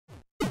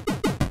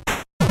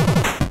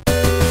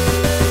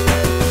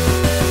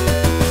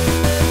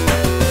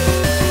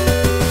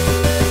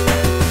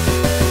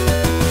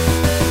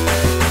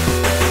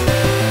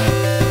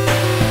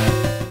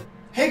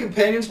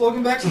companions,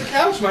 welcome back to the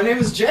couch. My name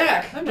is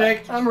Jack. I'm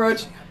Jake. I'm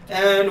Rich.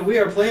 And we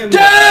are playing... Oh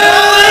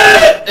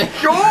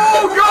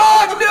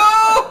God,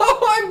 no!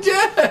 I'm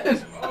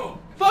dead! Oh.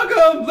 Fuck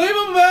him! Leave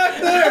him back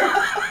there!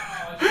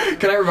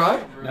 Can I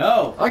revive?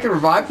 No. I can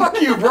revive? Fuck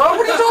you, bro!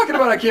 What are you talking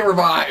about? I can't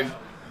revive!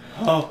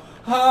 Oh.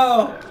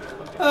 Oh.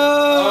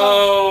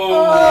 Oh,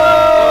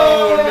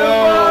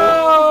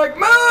 no!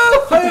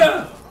 Move!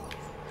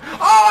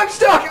 Oh, I'm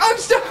stuck! I'm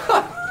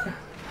stuck!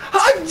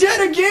 I'm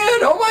dead again!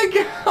 Oh my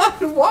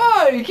God!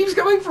 Why? He keeps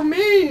coming for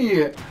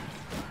me!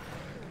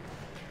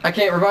 I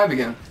can't revive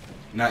again.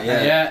 Not yet.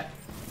 Not yet.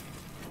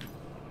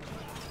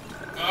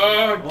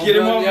 Get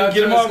him off me!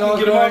 Get him off me!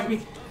 Get him off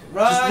me!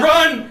 Run! Just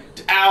run!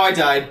 Ow! I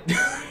died.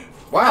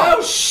 Wow.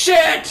 Oh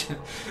shit!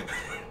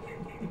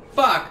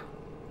 Fuck.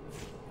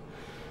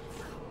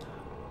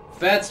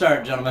 Bad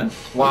start, gentlemen.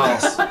 Wow.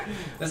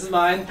 This is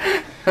mine.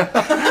 This is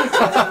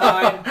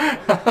mine.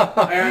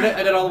 I earned it.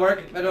 I did all the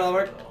work. I did all the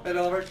work. I did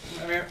all the work.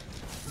 I'm here.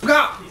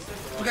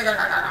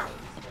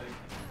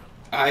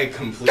 I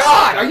completely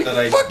God, are you that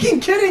I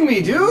fucking kidding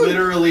me, dude?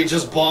 literally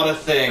just bought a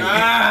thing.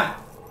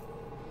 Ah!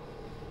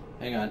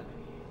 Hang on.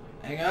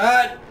 Hang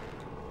on.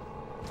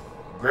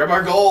 Grab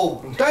our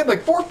gold. I've died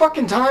like 4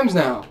 fucking times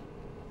now.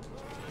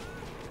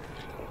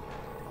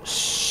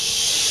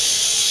 Shit.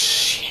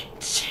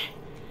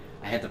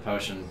 I hit the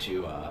potion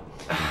too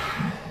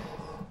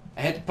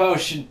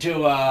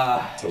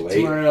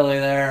too early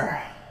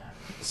there.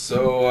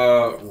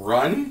 So,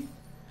 run?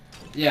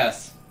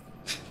 Yes.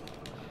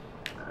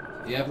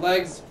 You have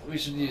legs? We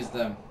should use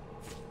them.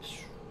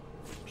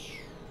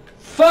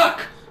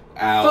 Fuck!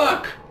 Ow.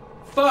 Fuck!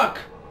 Fuck!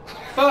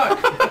 Fuck!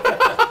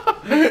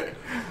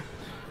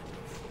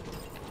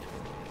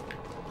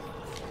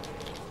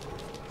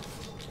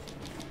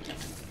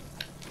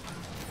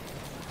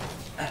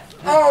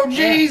 Oh,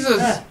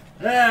 Jesus!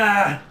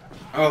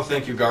 Oh,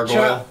 thank you, Gargoyle.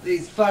 Chop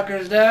these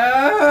fuckers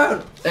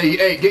down!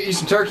 Hey, get you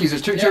some turkeys.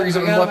 There's 2 turkeys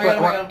on the left.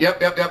 Right.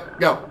 Yep.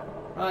 Go.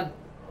 Run.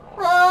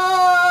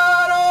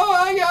 Run! Oh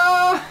my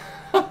God!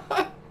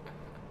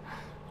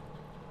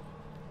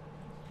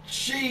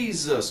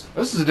 Jesus.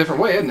 This is a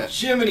different way, isn't it?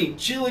 Jiminy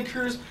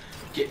Chillikers.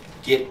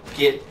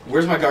 Get.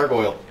 Where's my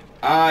Gargoyle?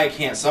 I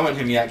can't summon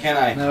him yet, can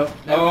I? Nope.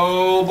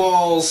 Oh,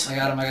 balls. I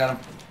got him.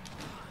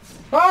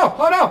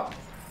 Oh no!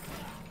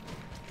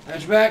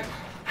 Edge back.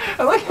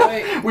 I like how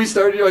Wait. we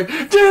started. You're like,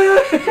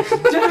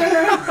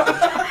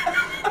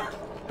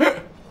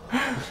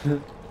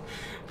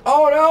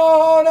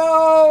 oh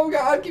no!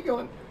 God, keep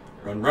going.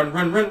 Run.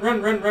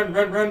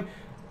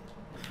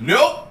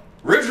 Nope.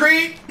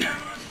 Retreat.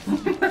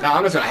 No,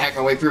 I'm just gonna hack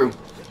my way through.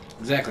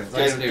 Exactly.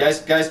 That's what I do.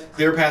 Guys,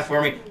 clear a path for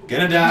me.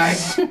 Gonna die.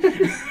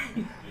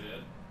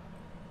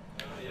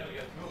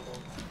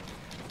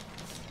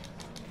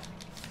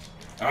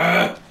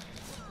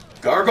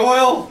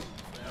 Gargoyle,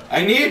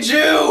 I need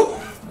you.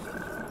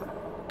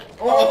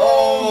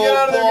 Oh, get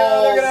out of there!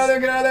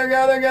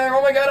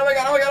 Oh my God!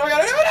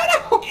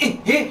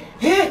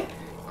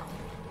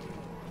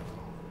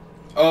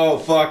 Oh,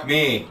 fuck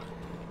me.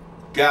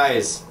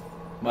 Guys,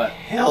 What?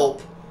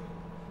 help.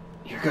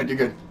 You're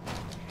good.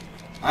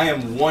 I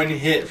am 1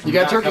 hit from You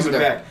got not turkeys coming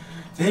there. back.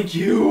 Thank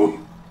you.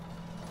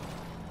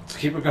 Just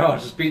keep her going.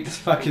 Just beat this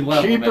fucking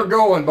level. Keep her man.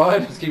 going,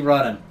 bud. Just keep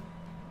running.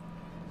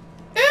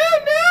 Oh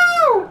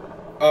no!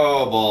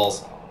 Oh,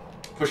 balls.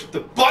 Push the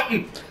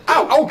button.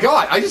 Ow! Oh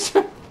God! I just.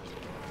 Gargoyle.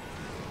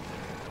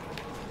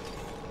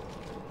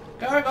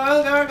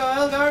 Oh,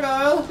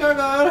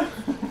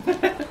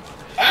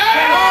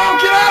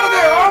 get out of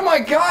there! Oh my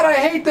God! I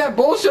hate that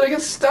bullshit. I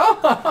get stuck.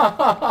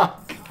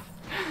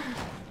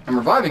 I'm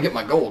reviving. Get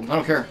my gold. I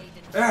don't care.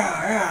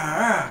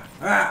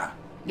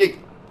 Yeet.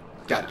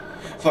 Got it.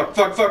 Fuck.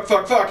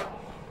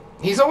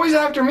 He's always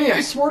after me.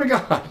 I swear to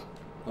God. Well,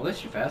 at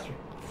least you're faster.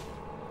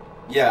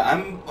 Yeah,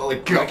 I'm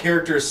like Go. my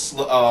character's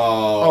slow.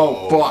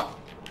 Oh fuck.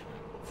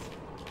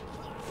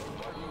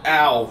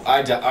 Ow!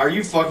 I died. Are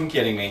you fucking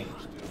kidding me?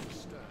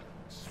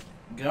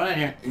 Get on in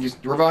here. You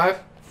just revive.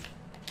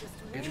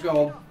 Get your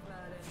gold.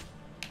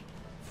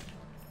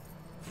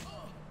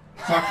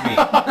 Fuck me.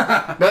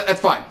 That's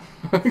fine.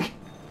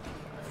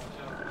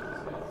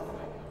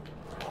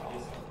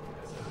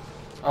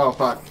 Oh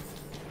fuck.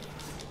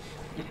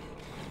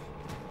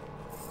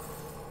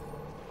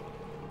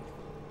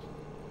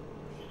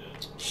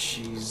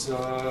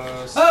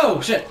 Jesus.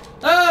 Oh shit!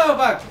 Oh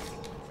fuck!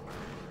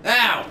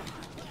 Ow!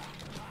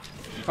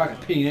 You fucking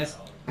penis.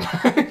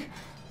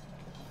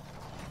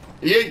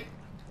 Yeet.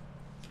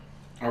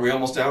 Are we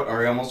almost out?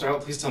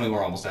 Please tell me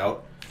we're almost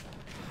out.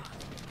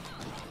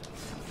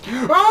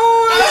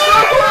 Oh!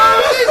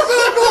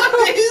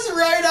 He's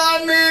right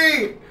on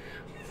me!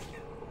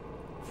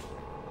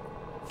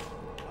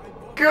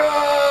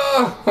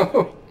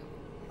 Go!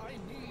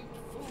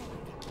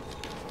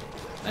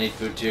 I need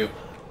food too.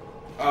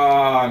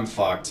 Oh, I'm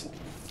fucked.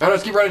 Oh no,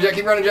 just keep running,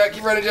 Jack.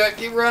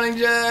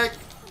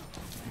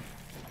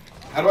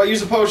 How do I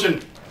use a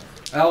potion?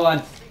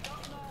 L1.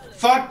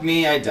 Fuck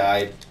me, I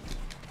died.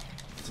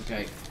 It's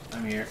okay.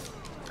 I'm here.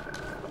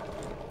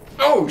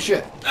 Oh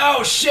shit.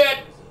 Oh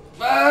shit!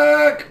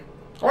 Fuck!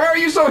 Why are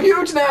you so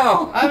huge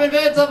now? I'm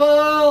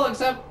invincible!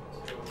 Except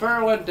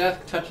for when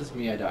death touches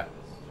me, I die.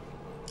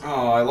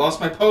 Oh, I lost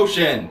my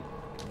potion.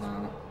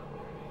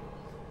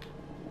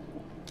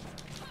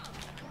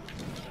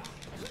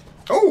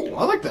 Oh,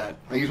 I like that.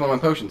 I use one of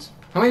my potions.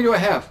 How many do I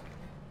have?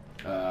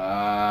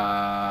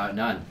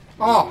 None.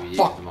 Oh, You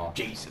fuck. used them all.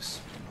 Jesus.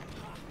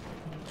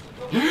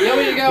 Here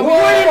we go.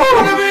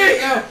 Whoa!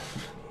 Go.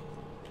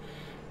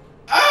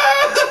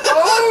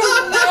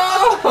 Oh,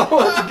 no!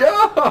 Let's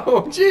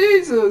go!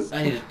 Jesus!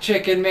 I need a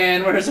chicken,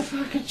 man. Where's the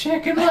fucking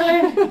chicken,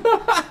 man?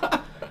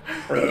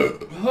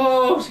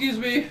 Oh, excuse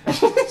me.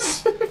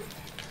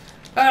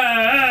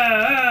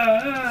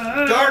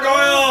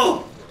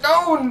 Gargoyle!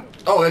 No!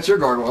 Oh, that's your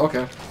gargoyle.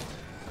 Okay.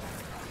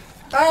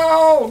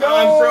 Oh, go!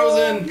 I'm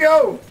frozen.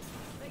 Go!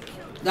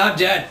 I'm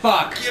dead.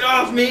 Fuck. Get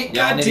off me!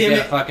 Yeah, I God need to damn get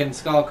it! a fucking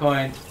skull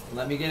coin.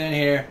 Let me get in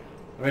here.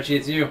 Richie,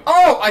 it's you.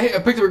 Oh, I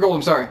picked up your gold.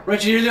 I'm sorry.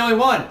 Richie, you're the only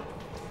one.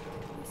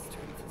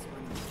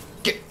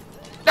 Get.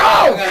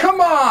 Oh, Okay. come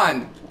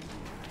on!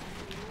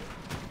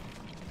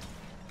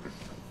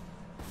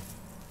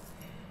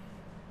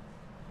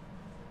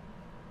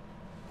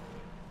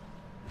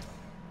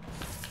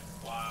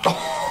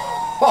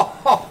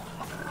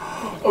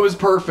 That was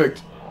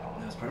perfect.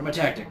 That was part of my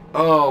tactic.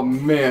 Oh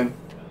man.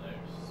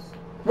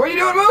 What are you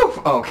doing? Move!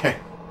 Oh, okay.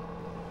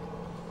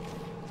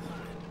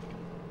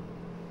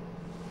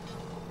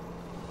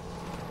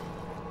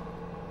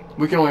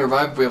 We can only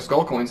revive if we have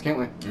skull coins, can't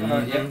we? Yeah,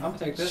 I'm gonna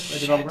take this. I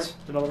did all the work.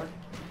 Did all the work.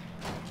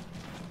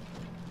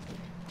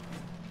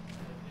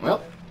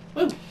 Well,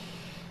 Woo.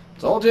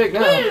 it's all Jake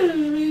now.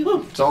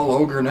 Woo. It's all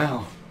ogre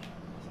now.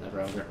 It's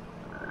never over.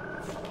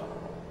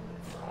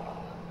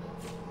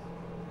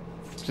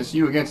 It's just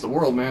you against the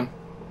world, man.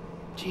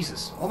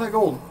 Jesus, all that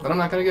gold that I'm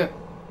not gonna get.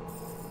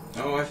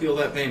 Oh, I feel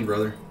that pain,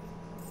 brother.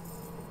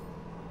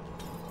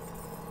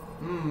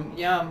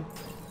 Yum.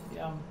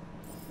 Yum.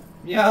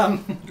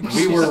 Yum.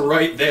 We were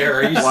right there.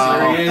 Are you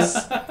Wow. serious?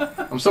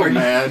 I'm so Are you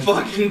mad.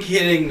 fucking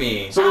kidding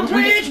me? So we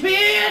get,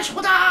 bitch!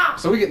 What up?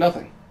 so we get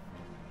nothing.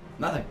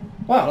 Nothing.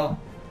 Wow. At all.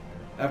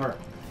 Ever.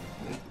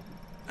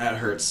 That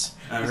hurts.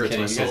 That Just hurts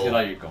kidding. my You guys soul. get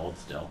all your gold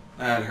still.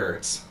 That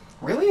hurts.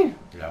 Really?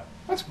 Yeah.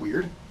 That's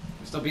weird.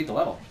 We still beat the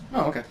level.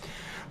 Oh, okay.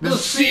 The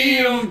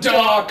Sea of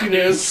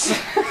Darkness.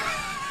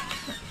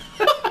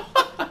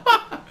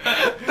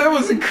 That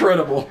was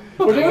incredible.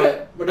 We're doing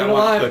it. We're doing I it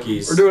want live.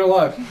 cookies. We're doing it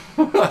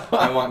live.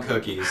 I want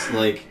cookies.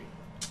 Like,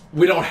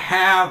 We don't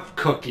have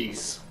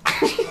cookies.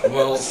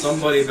 well,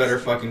 somebody better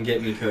fucking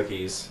get me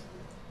cookies.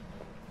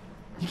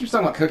 He keeps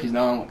talking about cookies.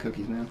 No, I don't want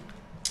cookies, man.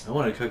 I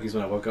wanted cookies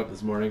when I woke up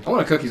this morning. I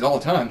want cookies all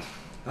the time.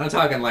 I'm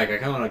talking like I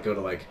kind of want to go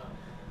to like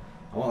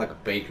I want like a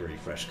bakery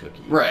fresh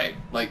cookie. Right.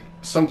 Like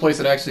some place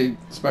that actually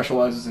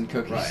specializes in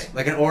cookies. Right.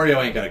 Like an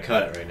Oreo ain't gonna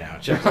cut it right now.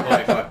 Check the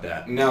boy, fuck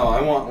that. No,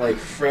 I want like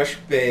fresh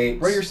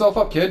baked. Rate yourself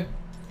up, kid.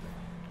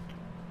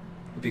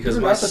 Because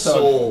You're my not the thug.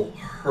 soul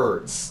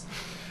hurts.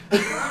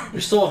 Your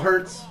soul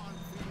hurts.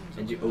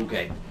 And you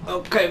okay?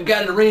 Okay, we've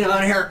got an arena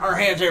on here. Our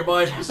hands here,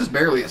 boys. This is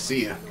barely a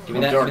sea. Give me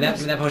that. Give me that.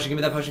 Give me that potion. Give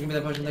me that potion. Give me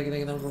that potion. Thank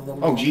you. Thank you.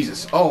 Oh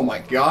Jesus! Oh my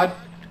God!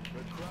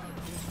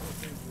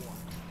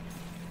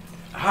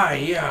 Hi,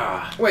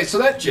 yeah. Wait, so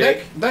that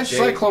Jake? that Jake?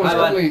 cyclone is Hi,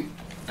 bud. only.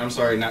 I'm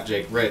sorry, not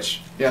Jake.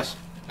 Rich. Yes.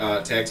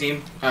 Tag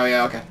team. Oh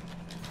yeah. Okay.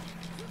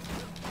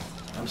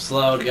 I'm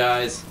slowed,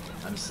 guys.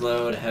 I'm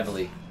slowed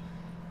heavily.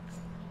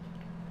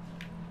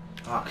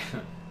 Fuck.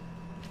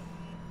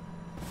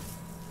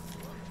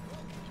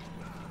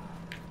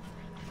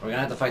 We're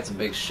gonna have to fight some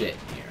big shit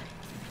here.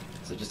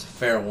 So just a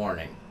fair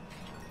warning.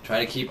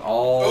 Try to keep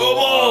all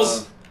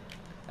balls! Oh,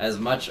 as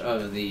much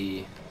of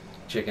the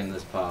chicken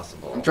as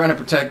possible. I'm trying to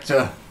protect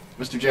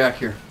Mr. Jack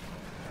here.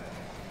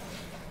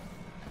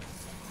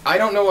 I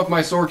don't know if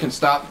my sword can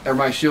stop, or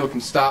my shield can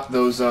stop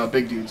those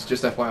big dudes,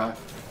 just FYI.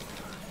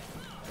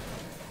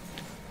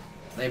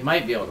 They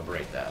might be able to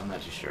break that, I'm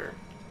not too sure.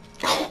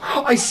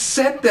 I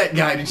sent that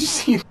guy, did you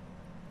see?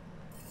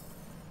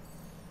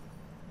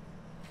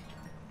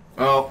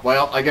 Oh,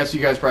 well, I guess you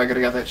guys probably could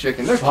have got that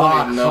chicken. There's plenty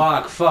of them,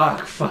 though.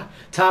 Fuck.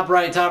 Top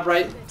right.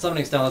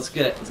 Summoning stone, let's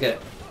get it. Let's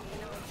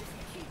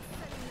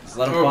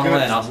let him Oh, fall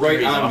God, in, I'll it's right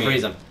freeze him, on I'll me.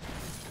 freeze him.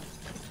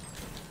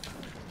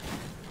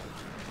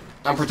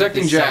 I'm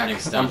protecting These Jack. summoning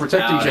I'm stones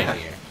protecting out of Jack.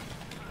 here.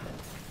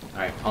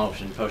 Alright,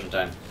 potion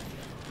time.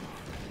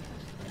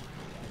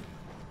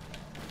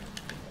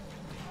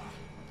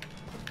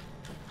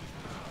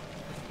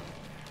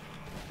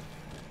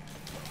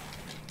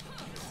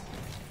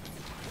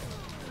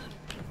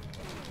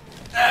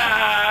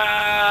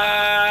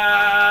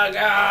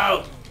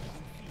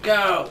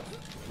 Go!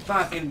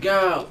 Fucking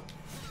go!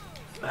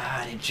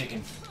 I need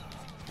chicken.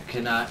 I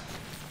cannot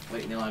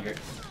wait any longer.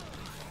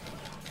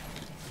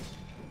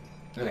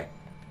 Okay,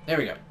 there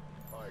we go.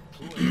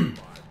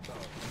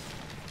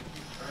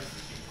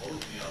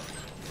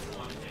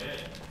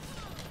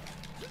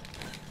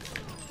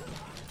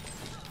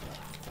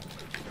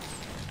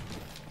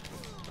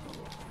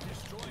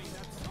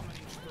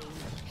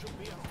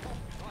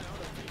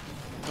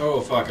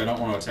 Oh fuck! I don't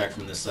want to attack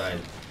from this side.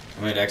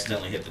 I might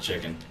accidentally hit the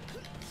chicken.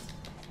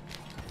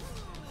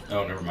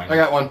 Oh, never mind. I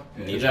got one.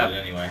 Needed job. it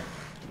anyway.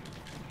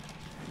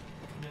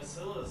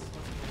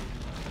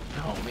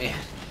 Oh man.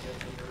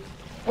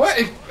 What?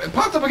 It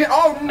popped up again.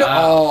 Oh no!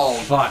 Oh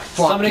fuck!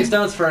 Summoning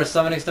stones first.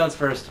 Summoning stones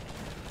first.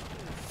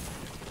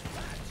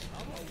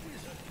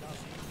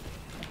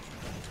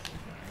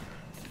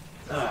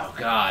 Oh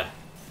god.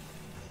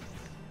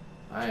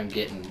 I am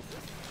getting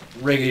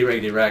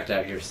riggedy wrecked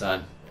out here,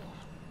 son.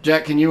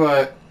 Jack, can you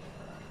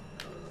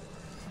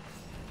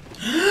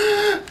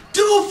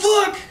Dual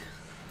fuck!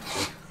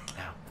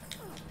 Ow.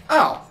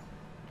 Ow!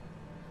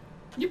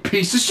 You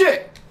piece of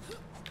shit!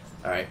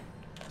 Alright.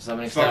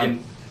 Summoning stone.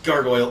 Fucking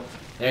gargoyle.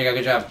 There you go,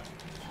 good job.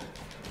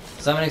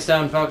 Summoning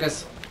stone,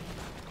 focus.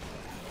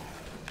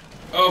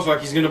 Oh fuck,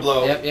 he's gonna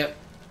blow. Yep.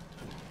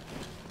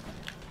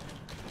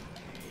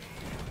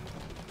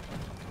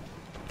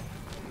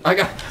 I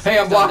got. Hey,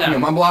 I'm blocking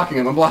him. I'm blocking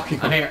him. I'm blocking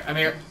him. I'm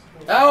here.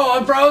 Oh,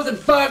 I'm frozen.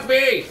 Fuck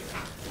me.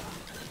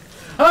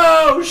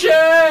 Oh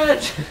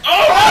shit!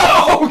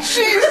 Oh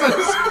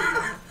Jesus!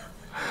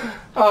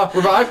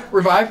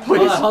 Revive,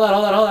 please. Hold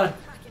on.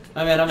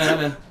 I'm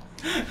in.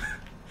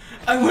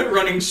 I went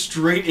running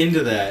straight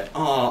into that.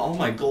 Oh, all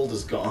my gold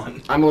is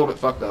gone. I'm a little bit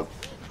fucked up.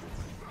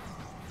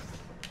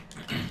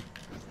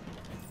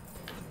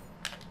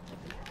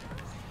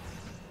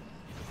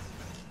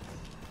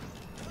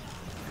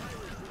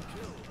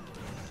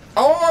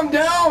 Oh, I'm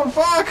down!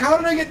 Fuck! How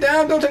did I get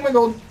down? Don't take my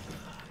gold.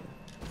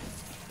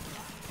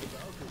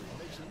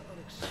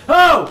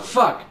 Oh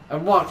fuck! I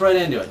walked right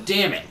into it.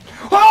 Damn it!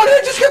 Oh,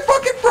 did I just get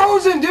fucking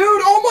frozen, dude?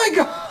 Oh my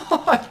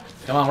god!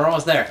 Come on, we're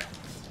almost there.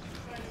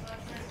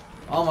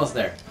 Almost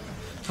there.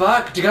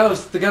 Fuck! The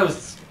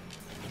ghosts.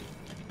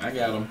 I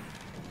got him.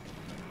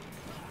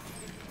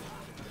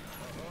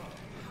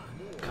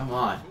 Come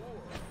on.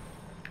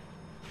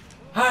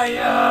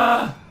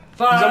 Hiya!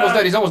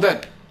 Fuck! He's almost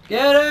dead.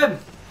 Get him!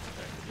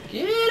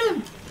 Get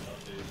him!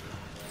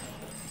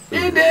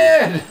 He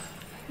did!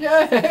 Yay!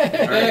 Alright,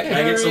 can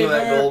I get some of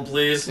that gold,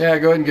 please? Yeah,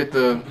 go ahead and get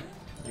the...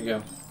 There you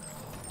go.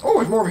 Oh,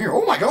 there's more over here.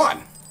 Oh my god!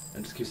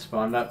 And just keep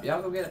spawning up. Yeah,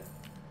 I'll go get it.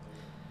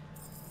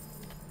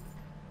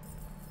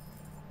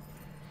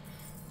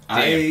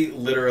 I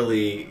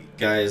literally,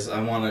 guys,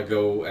 I want to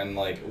go and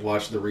like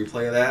watch the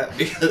replay of that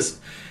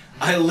because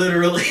I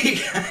literally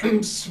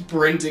am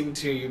sprinting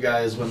to you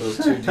guys when those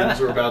two dudes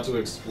were about to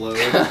explode.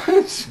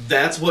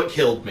 That's what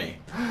killed me.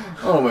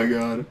 Oh my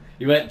god.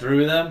 You went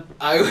through them?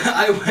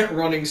 I went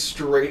running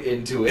straight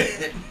into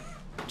it.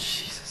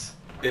 Jesus.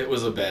 It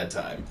was a bad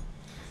time.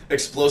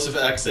 Explosive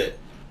exit.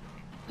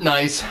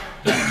 Nice.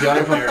 Got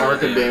it from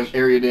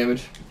area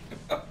damage.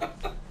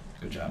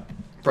 Good job.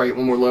 Probably get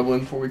one more level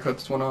in before we cut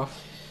this one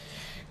off.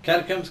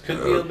 Catacombs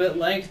could be a bit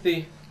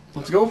lengthy.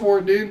 Let's go for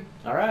it, dude.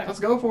 Alright. Let's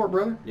go for it,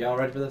 brother. Y'all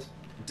ready for this?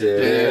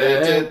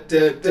 Good.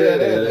 Good.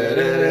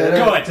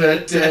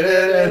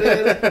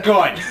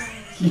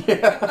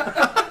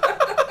 Yeah.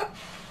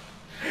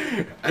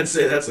 I'd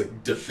say that's a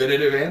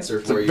definitive answer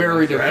It's for a you.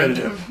 very my friend.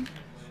 definitive.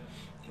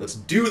 Let's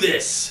do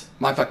this.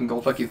 My fucking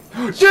goal, fuck you.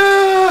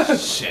 Yeah!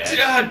 Shit.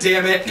 God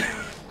damn it.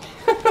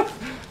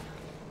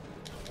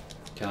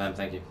 Kill him,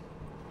 thank you.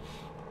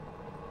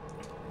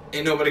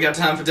 Ain't nobody got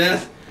time for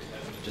death.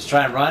 Just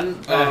try and run.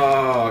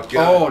 Oh god.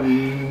 Oh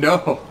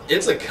no.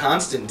 It's a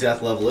constant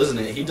death level, isn't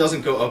it? He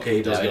doesn't go. Okay,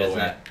 he does No, he go does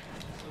away. not.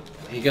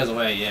 He goes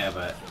away, yeah,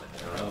 but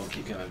oh,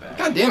 keep coming back.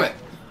 God damn it.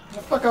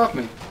 Fuck off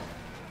me.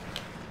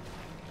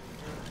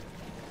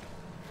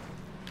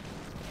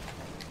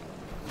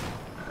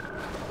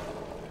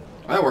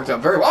 That worked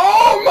out very well.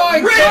 Oh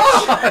my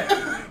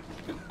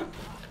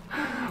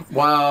god!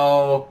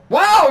 Wow.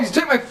 Wow, you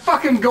took my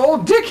fucking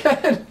gold,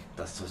 dickhead!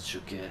 That's what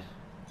you get.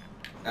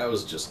 That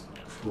was just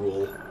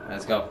cruel.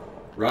 Let's go.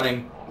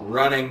 Running.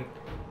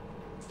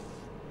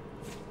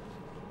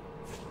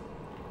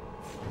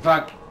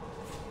 Fuck.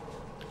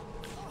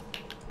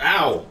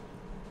 Ow.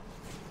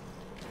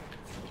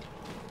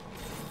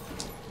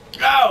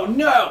 Oh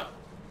no!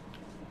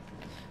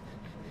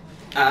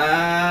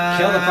 I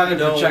Kill the fucking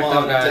don't projectile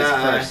wanna guys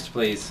die. first,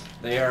 please.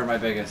 They are my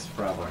biggest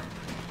problem.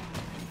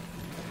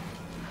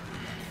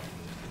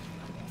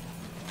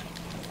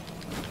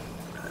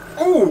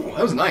 Oh,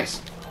 that was nice.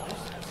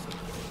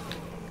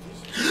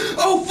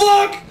 Oh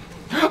fuck!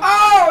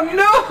 Oh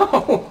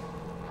no!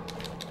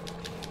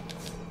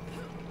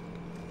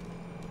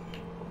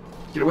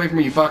 Get away from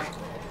me, you fuck.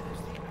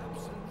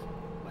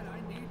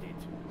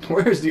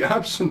 Where's the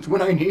absinthe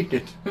when I need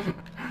it?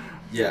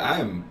 Yeah, I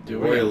am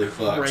Dude, royally we're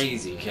fucked.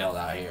 crazy killed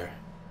out here.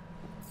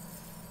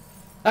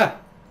 Ah!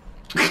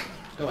 Go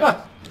away.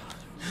 Ah.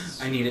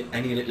 I need it.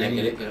 Get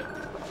it. Do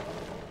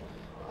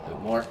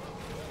more.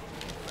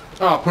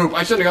 Oh, poop.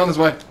 I shouldn't have gone this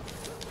way.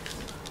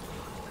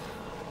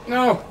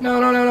 No, no,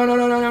 no, no, no, no,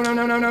 no, no, no,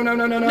 no, no, no, no,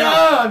 no, no, no.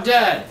 No, I'm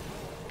dead!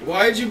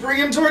 Why'd you bring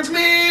him towards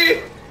me?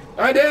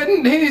 I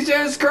didn't. He's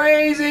just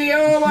crazy.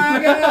 Oh my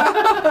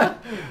god.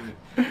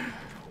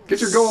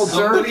 Get your gold,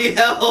 Somebody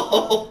sir.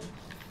 help!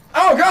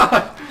 Oh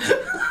god.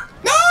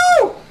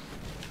 No!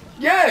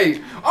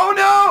 Yay! Oh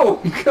no!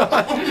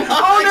 God.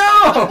 Oh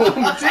no!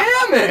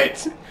 Damn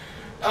it!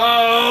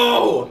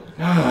 Oh!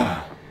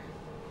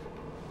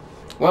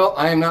 Well,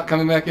 I am not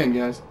coming back in,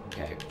 guys.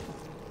 Okay.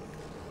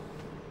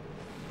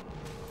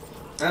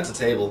 That's a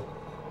table.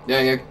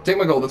 Yeah, take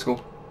my gold, that's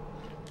cool.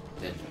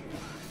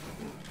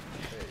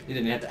 You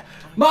didn't have to.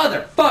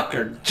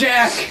 Motherfucker,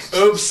 Jack!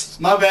 Oops,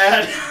 my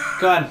bad.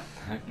 Come on.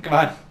 Come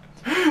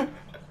on.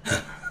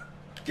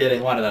 Get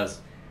it. One of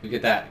those. You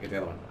get that. Get the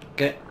other one.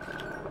 Get it.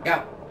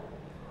 Go.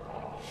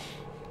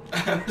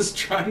 I was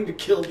trying to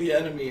kill the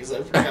enemies.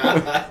 I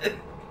forgot.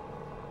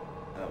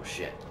 Oh,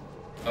 shit.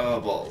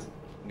 Oh, balls.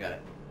 Got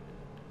it.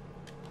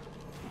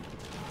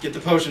 Get the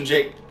potion,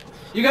 Jake.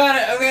 You got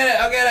it. I'll get it.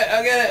 I'll get it.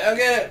 I'll get it. I'll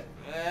get it.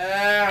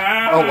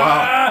 Oh,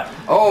 wow.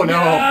 Oh, no.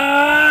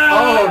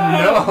 Oh,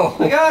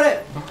 no. I got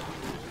it.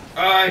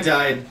 Oh, I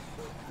died.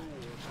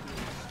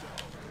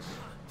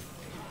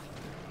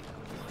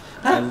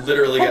 I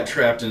literally got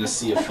trapped in a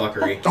sea of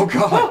fuckery. Oh,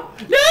 God.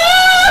 No!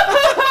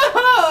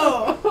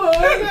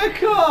 I got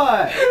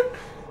caught.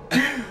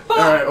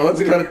 Alright, well,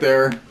 let's cut it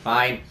there.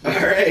 Fine.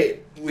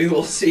 Alright, we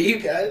will see you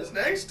guys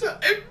next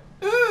time.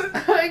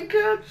 I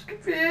got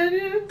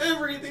companion.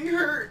 Everything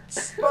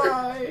hurts.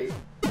 Bye.